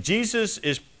 when Jesus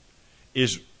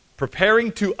is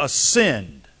preparing to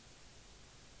ascend,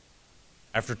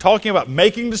 after talking about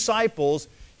making disciples,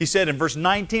 he said in verse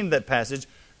 19 of that passage,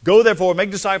 "Go therefore, make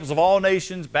disciples of all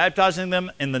nations, baptizing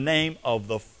them in the name of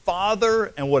the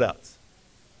Father," and what else?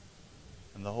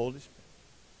 "And the Holy Spirit."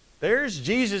 There's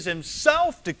Jesus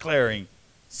himself declaring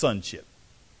sonship.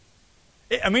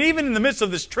 I mean, even in the midst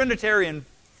of this Trinitarian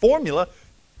formula,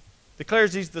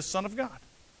 declares he's the Son of God.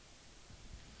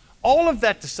 All of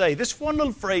that to say, this one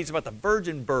little phrase about the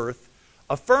virgin birth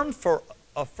affirms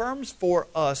for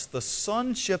us the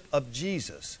sonship of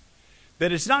Jesus.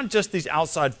 That it's not just these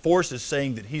outside forces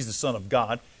saying that he's the Son of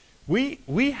God.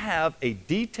 We have a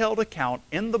detailed account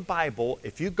in the Bible.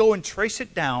 If you go and trace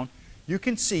it down, you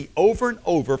can see over and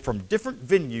over from different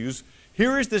venues,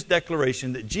 here is this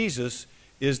declaration that Jesus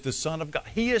is the Son of God.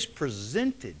 He is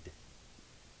presented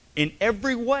in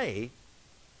every way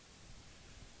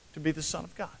to be the Son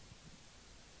of God.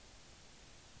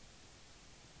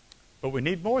 But we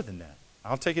need more than that.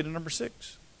 I'll take it to number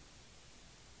 6.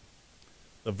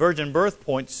 The virgin birth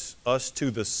points us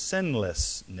to the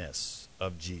sinlessness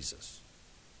of Jesus.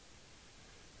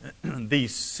 The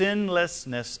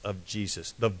sinlessness of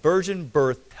Jesus. The virgin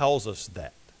birth tells us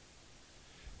that.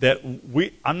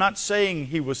 I'm not saying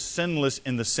he was sinless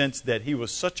in the sense that he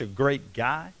was such a great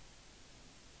guy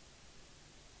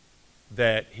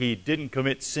that he didn't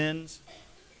commit sins.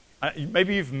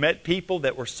 Maybe you've met people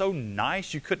that were so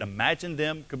nice you couldn't imagine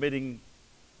them committing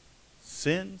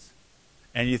sins.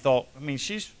 And you thought, I mean,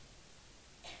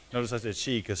 notice I said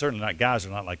she, because certainly not guys are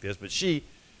not like this, but she,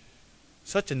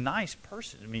 such a nice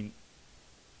person. I mean,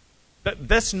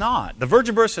 that's not. The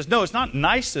virgin birth says, no, it's not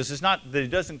niceness. It's not that he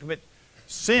doesn't commit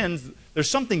sins. There's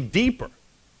something deeper.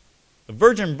 The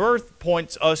virgin birth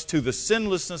points us to the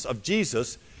sinlessness of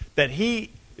Jesus, that he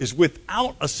is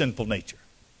without a sinful nature.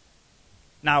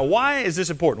 Now, why is this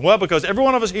important? Well, because every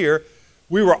one of us here,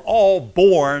 we were all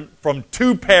born from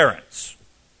 2 parents.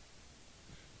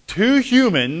 2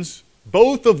 humans,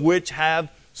 both of which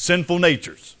have sinful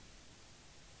natures.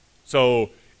 So,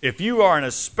 if you are an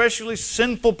especially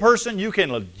sinful person, you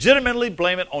can legitimately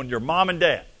blame it on your mom and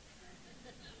dad.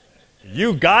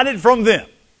 You got it from them.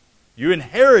 You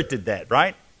inherited that,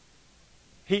 right?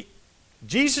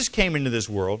 Jesus came into this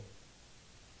world.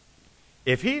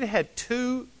 If he'd had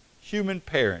 2 human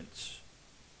parents,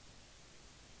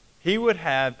 he would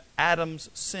have Adam's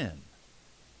sin.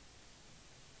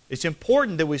 It's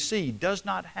important that we see he does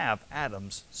not have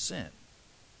Adam's sin.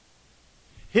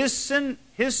 His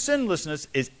sinlessness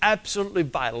is absolutely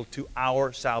vital to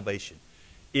our salvation.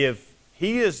 If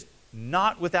he is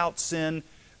not without sin,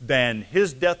 then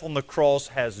his death on the cross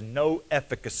has no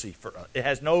efficacy for us. It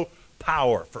has no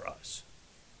power for us.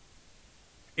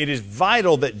 It is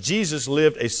vital that Jesus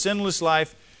lived a sinless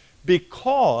life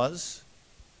because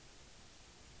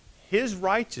his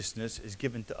righteousness is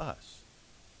given to us.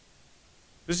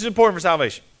 This is important for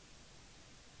salvation.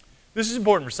 This is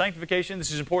important for sanctification.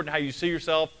 This is important how you see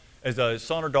yourself as a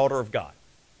son or daughter of God.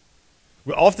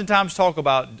 We oftentimes talk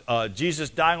about Jesus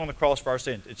dying on the cross for our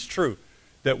sins. It's true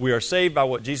that we are saved by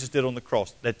what Jesus did on the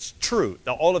cross. That's true.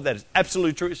 Now, all of that is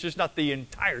absolutely true. It's just not the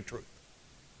entire truth.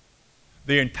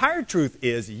 The entire truth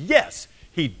is, yes,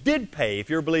 he did pay, if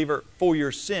you're a believer, for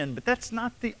your sin, but that's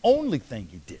not the only thing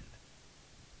he did.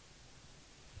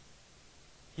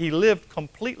 He lived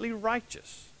completely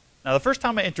righteous. Now, the first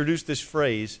time I introduced this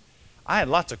phrase, I had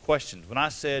lots of questions. When I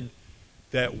said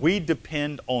that we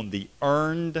depend on the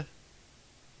earned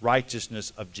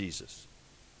righteousness of Jesus.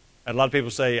 And a lot of people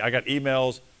say, I got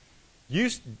emails, you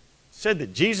said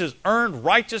that Jesus earned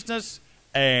righteousness,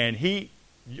 and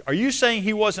are you saying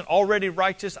he wasn't already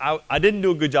righteous? I didn't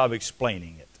do a good job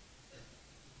explaining it.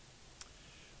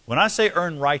 When I say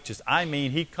earned righteous, I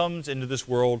mean he comes into this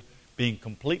world being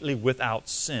completely without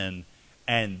sin,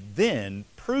 and then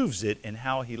proves it in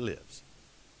how he lives.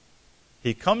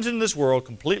 He comes into this world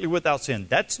completely without sin.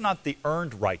 That's not the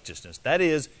earned righteousness. That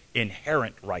is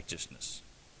inherent righteousness.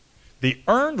 The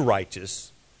earned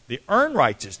righteousness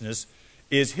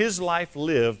is his life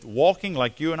lived walking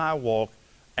like you and I walk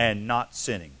and not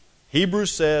sinning.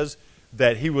 Hebrews says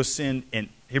that he was sinned in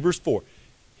Hebrews 4.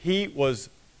 He was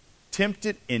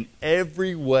tempted in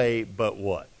every way but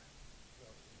what?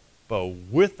 but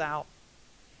without.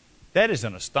 That is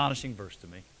an astonishing verse to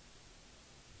me.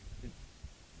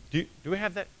 Do we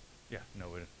have that? Yeah, no,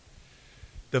 we don't.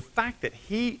 The fact that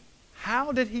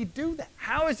how did he do that?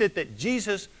 How is it that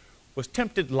Jesus was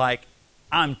tempted like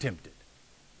I'm tempted?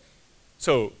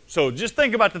 So just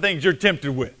think about the things you're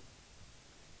tempted with.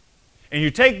 And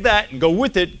you take that and go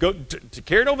with it, go to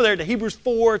carry it over there to Hebrews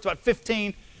 4, it's about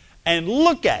 15, and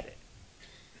look at it.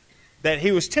 That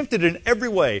he was tempted in every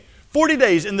way. 40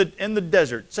 days in the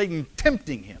desert, Satan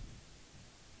tempting him.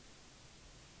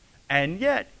 And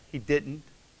yet, he didn't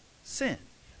sin.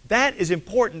 That is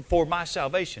important for my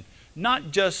salvation.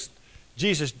 Not just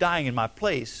Jesus dying in my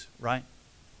place, right?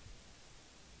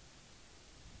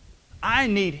 I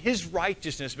need his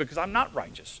righteousness because I'm not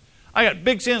righteous. I got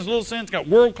big sins, little sins, got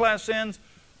world-class sins.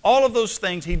 All of those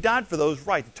things, he died for those,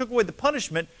 right. He took away the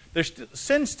punishment. There's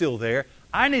sin still there.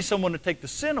 I need someone to take the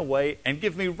sin away and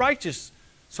give me righteousness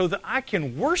so that I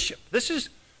can worship. This is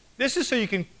so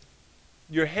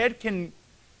your head can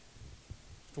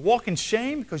walk in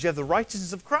shame because you have the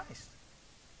righteousness of Christ.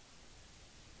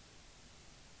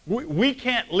 We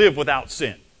can't live without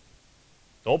sin.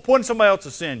 Don't point somebody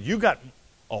else's sin. You got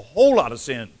a whole lot of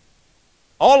sin.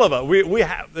 All of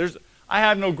us. I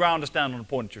have no ground to stand on to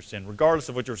point at your sin, regardless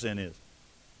of what your sin is.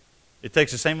 It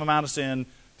takes the same amount of sin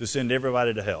to send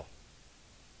everybody to hell.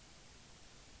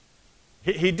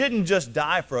 He didn't just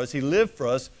die for us. He lived for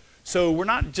us. So we're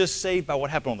not just saved by what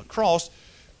happened on the cross.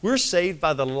 We're saved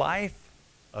by the life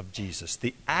of Jesus,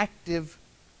 the active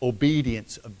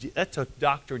obedience of Jesus. That's a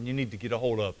doctrine you need to get a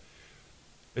hold of,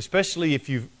 especially if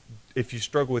you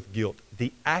struggle with guilt.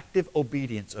 The active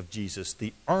obedience of Jesus,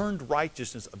 the earned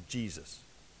righteousness of Jesus.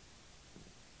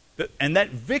 And that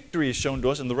victory is shown to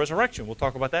us in the resurrection. We'll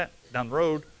talk about that down the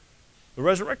road. The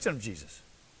resurrection of Jesus.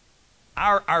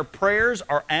 Our prayers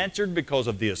are answered because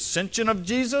of the ascension of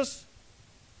Jesus.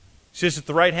 He sits at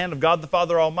the right hand of God the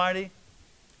Father Almighty.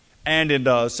 And in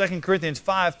 2 Corinthians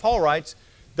 5, Paul writes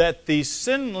that the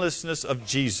sinlessness of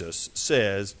Jesus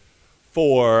says,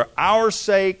 for our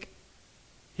sake,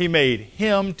 he made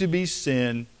him to be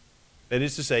sin. That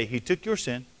is to say, he took your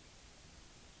sin,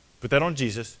 put that on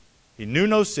Jesus. He knew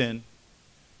no sin,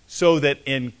 so that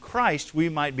in Christ we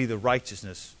might be the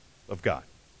righteousness of God.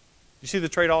 You see the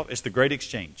trade-off? It's the great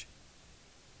exchange.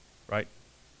 Right?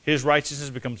 His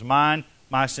righteousness becomes mine,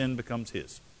 my sin becomes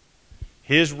his.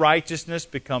 His righteousness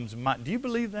becomes mine. Do you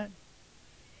believe that?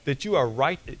 That you are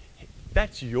right?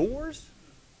 That's yours?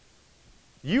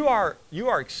 You are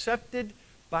accepted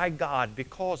by God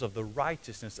because of the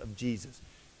righteousness of Jesus.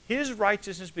 His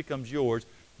righteousness becomes yours.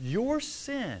 Your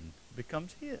sin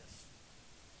becomes his.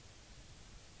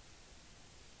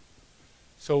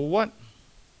 So what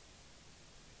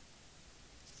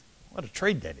a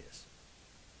trade that is.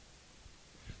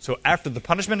 So after the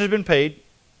punishment has been paid,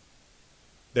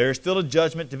 there is still a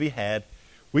judgment to be had.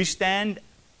 We stand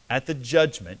at the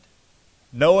judgment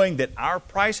knowing that our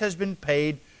price has been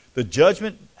paid, the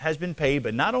judgment has been paid,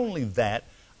 but not only that,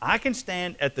 I can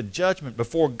stand at the judgment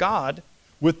before God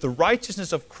with the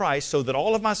righteousness of Christ so that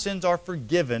all of my sins are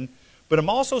forgiven, but I'm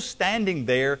also standing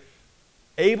there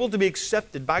able to be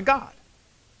accepted by God.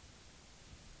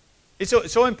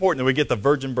 It's so important that we get the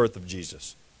virgin birth of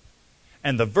Jesus.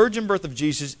 And the virgin birth of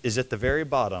Jesus is at the very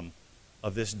bottom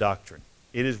of this doctrine.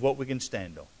 It is what we can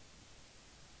stand on.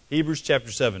 Hebrews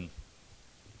chapter 7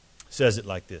 says it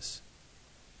like this.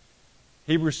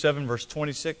 Hebrews 7 verse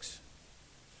 26.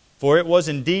 For it was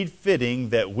indeed fitting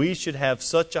that we should have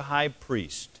such a high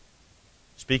priest.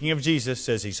 Speaking of Jesus,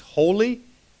 says he's holy,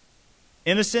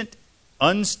 innocent,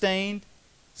 unstained,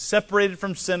 separated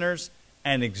from sinners,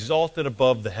 and exalted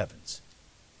above the heavens.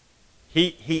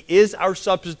 He is our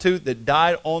substitute that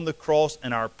died on the cross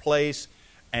in our place,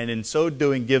 and in so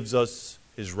doing gives us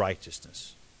his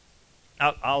righteousness.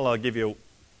 I'll give you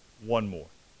one more.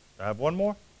 Do I have one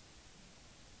more?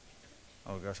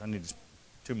 Oh gosh, I need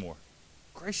two more.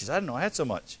 Gracious, I didn't know I had so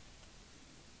much.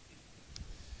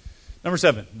 Number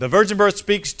 7, the virgin birth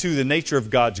speaks to the nature of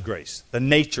God's grace. The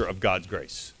nature of God's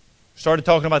grace. Started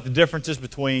talking about the differences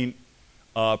between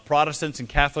Protestants and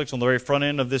Catholics on the very front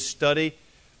end of this study.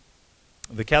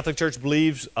 The Catholic Church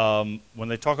believes when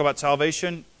they talk about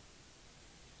salvation,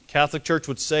 Catholic Church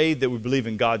would say that we believe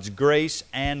in God's grace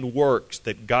and works,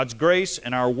 that God's grace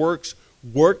and our works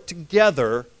work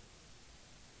together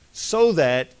so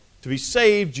that to be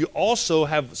saved you also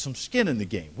have some skin in the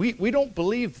game. We don't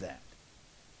believe that.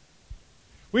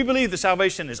 We believe that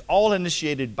salvation is all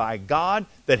initiated by God,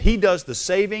 that He does the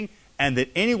saving, and that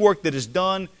any work that is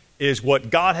done is what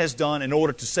God has done in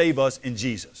order to save us in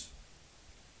Jesus.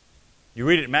 You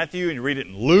read it in Matthew and you read it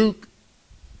in Luke.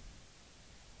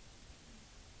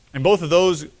 And both of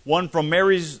those, one from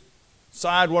Mary's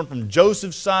side, one from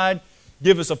Joseph's side,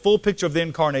 give us a full picture of the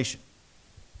incarnation.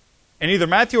 In either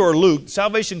Matthew or Luke,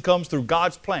 salvation comes through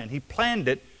God's plan. He planned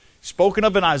it, spoken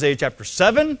of in Isaiah chapter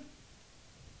 7.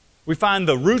 We find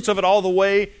the roots of it all the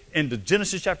way into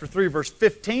Genesis chapter 3, verse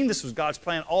 15. This was God's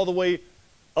plan all the way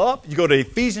up. You go to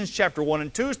Ephesians chapter 1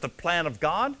 and 2. It's the plan of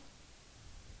God.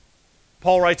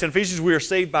 Paul writes in Ephesians, we are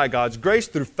saved by God's grace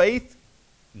through faith,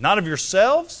 not of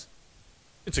yourselves.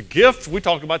 It's a gift. We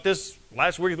talked about this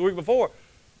last week or the week before.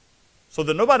 So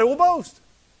that nobody will boast.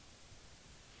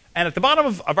 And at the bottom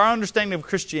of our understanding of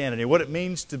Christianity, what it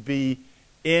means to be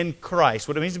in Christ,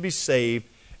 what it means to be saved,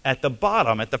 at the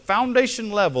bottom, at the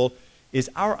foundation level, is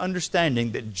our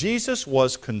understanding that Jesus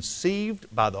was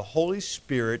conceived by the Holy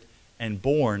Spirit and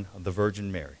born of the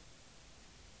Virgin Mary.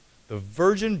 The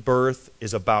virgin birth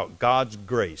is about God's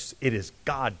grace. It is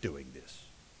God doing this.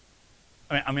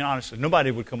 I mean, honestly,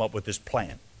 nobody would come up with this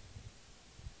plan.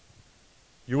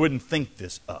 You wouldn't think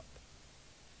this up.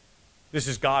 This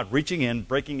is God reaching in,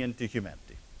 breaking into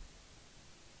humanity.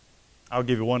 I'll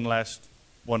give you one last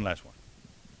one.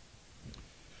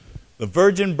 The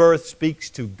virgin birth speaks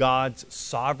to God's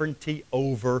sovereignty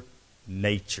over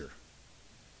nature.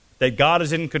 That God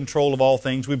is in control of all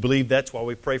things. We believe that's why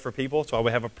we pray for people. That's why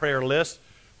we have a prayer list.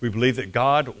 We believe that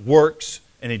God works,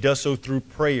 and He does so through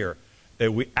prayer.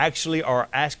 That we actually are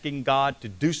asking God to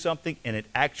do something, and it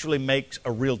actually makes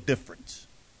a real difference.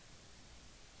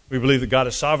 We believe that God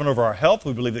is sovereign over our health.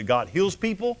 We believe that God heals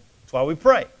people. That's why we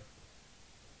pray.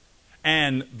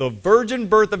 And the virgin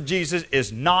birth of Jesus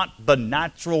is not the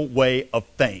natural way of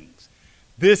things.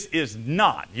 This is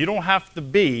not. You don't have to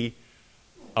be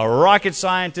a rocket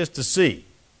scientist to see.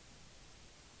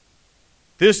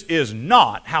 This is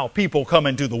not how people come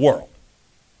into the world.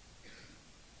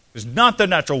 It's not the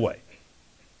natural way.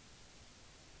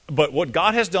 But what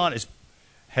God has done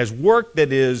has worked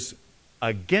that is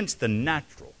against the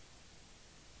natural.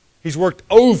 He's worked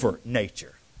over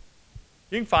nature.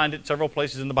 You can find it several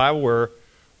places in the Bible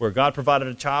where God provided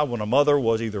a child when a mother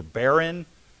was either barren,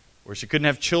 or she couldn't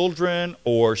have children,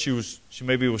 or she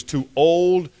maybe was too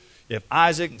old. You have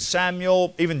Isaac and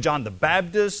Samuel, even John the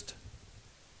Baptist.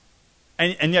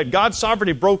 And yet God's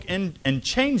sovereignty broke in and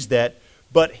changed that.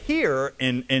 But here,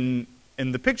 in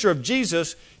the picture of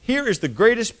Jesus, here is the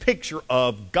greatest picture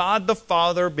of God the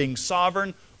Father being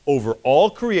sovereign over all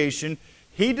creation.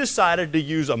 He decided to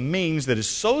use a means that is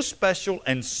so special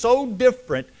and so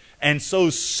different and so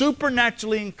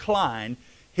supernaturally inclined.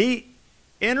 He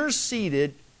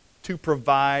interceded to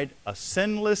provide a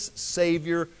sinless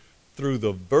Savior through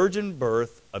the virgin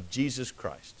birth of Jesus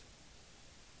Christ.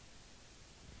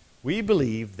 We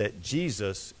believe that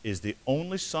Jesus is the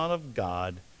only Son of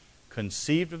God,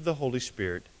 conceived of the Holy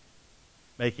Spirit,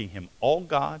 making Him all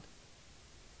God,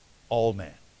 all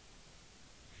man.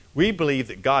 We believe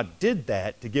that God did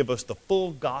that to give us the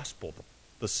full gospel,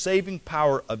 the saving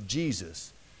power of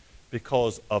Jesus,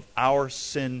 because of our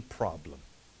sin problem.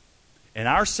 And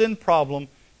our sin problem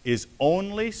is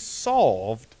only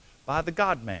solved by the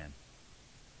God-man.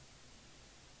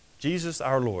 Jesus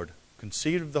our Lord,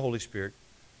 conceived of the Holy Spirit,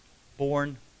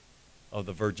 born of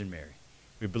the Virgin Mary.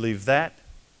 We believe that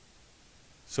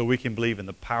so we can believe in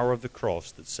the power of the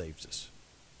cross that saves us.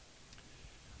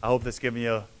 I hope that's given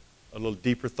you a little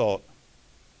deeper thought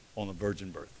on the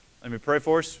virgin birth. Let me pray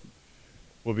for us.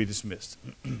 We'll be dismissed.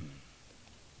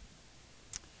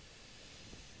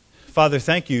 Father,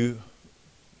 thank you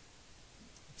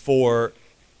for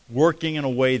working in a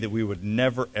way that we would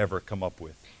never, ever come up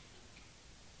with.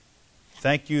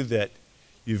 Thank you that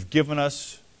you've given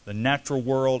us the natural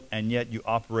world, and yet you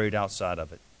operate outside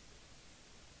of it.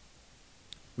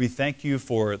 We thank you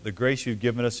for the grace you've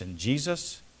given us in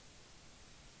Jesus.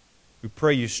 We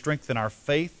pray you strengthen our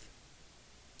faith,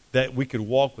 that we could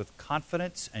walk with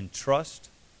confidence and trust.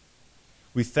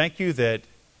 We thank you that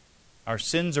our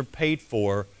sins are paid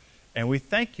for, and we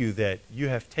thank you that you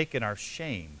have taken our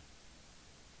shame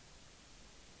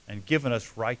and given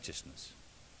us righteousness.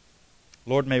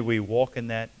 Lord, may we walk in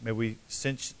that. May we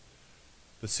sense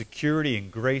the security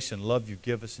and grace and love you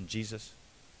give us in Jesus.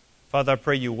 Father, I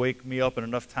pray you wake me up in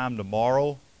enough time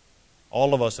tomorrow,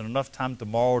 all of us in enough time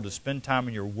tomorrow to spend time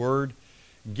in your word.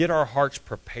 Get our hearts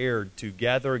prepared to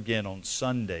gather again on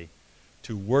Sunday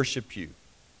to worship you.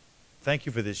 Thank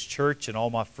you for this church and all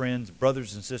my friends,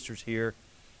 brothers and sisters here.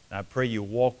 And I pray you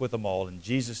walk with them all. In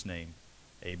Jesus' name,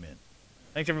 amen.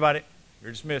 Thanks, everybody.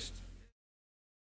 You're dismissed.